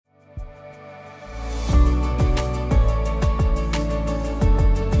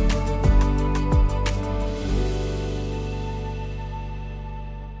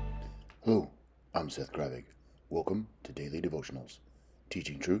Devotionals,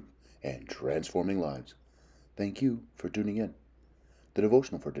 teaching truth and transforming lives. Thank you for tuning in. The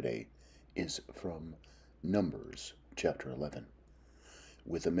devotional for today is from Numbers chapter 11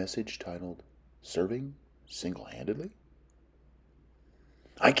 with a message titled, Serving Single-Handedly?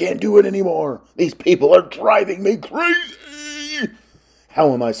 I can't do it anymore. These people are driving me crazy.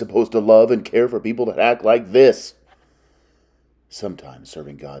 How am I supposed to love and care for people that act like this? Sometimes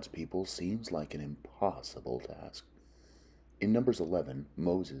serving God's people seems like an impossible task. In Numbers 11,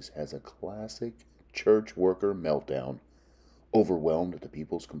 Moses has a classic church worker meltdown. Overwhelmed at the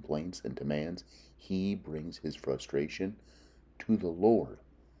people's complaints and demands, he brings his frustration to the Lord.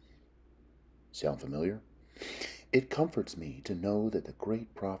 Sound familiar? It comforts me to know that the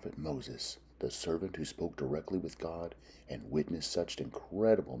great prophet Moses, the servant who spoke directly with God and witnessed such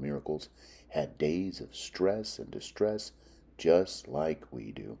incredible miracles, had days of stress and distress just like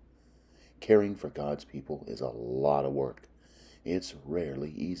we do. Caring for God's people is a lot of work. It's rarely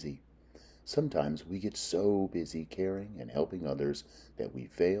easy. Sometimes we get so busy caring and helping others that we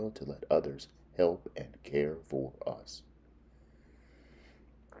fail to let others help and care for us.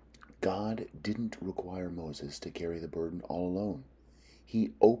 God didn't require Moses to carry the burden all alone.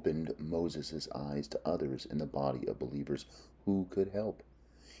 He opened Moses' eyes to others in the body of believers who could help,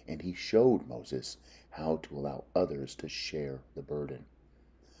 and he showed Moses how to allow others to share the burden.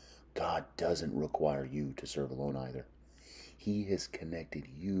 God doesn't require you to serve alone either. He has connected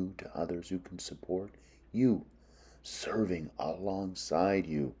you to others who can support you, serving alongside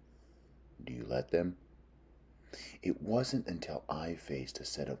you. Do you let them? It wasn't until I faced a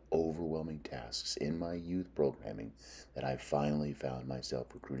set of overwhelming tasks in my youth programming that I finally found myself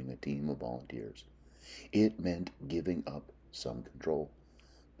recruiting a team of volunteers. It meant giving up some control,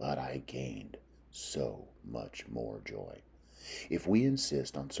 but I gained so much more joy. If we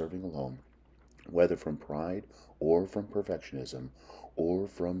insist on serving alone, whether from pride or from perfectionism or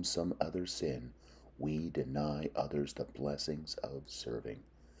from some other sin, we deny others the blessings of serving.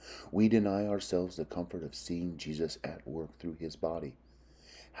 We deny ourselves the comfort of seeing Jesus at work through his body.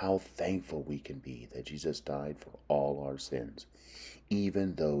 How thankful we can be that Jesus died for all our sins,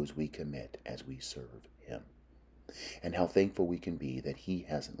 even those we commit as we serve him. And how thankful we can be that he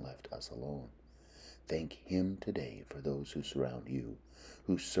hasn't left us alone. Thank him today for those who surround you,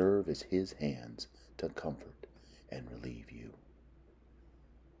 who serve as his hands to comfort and relieve you.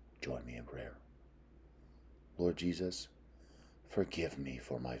 Join me in prayer. Lord Jesus, forgive me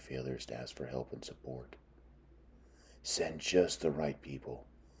for my failures to ask for help and support. Send just the right people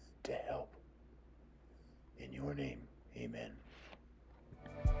to help. In your name, amen.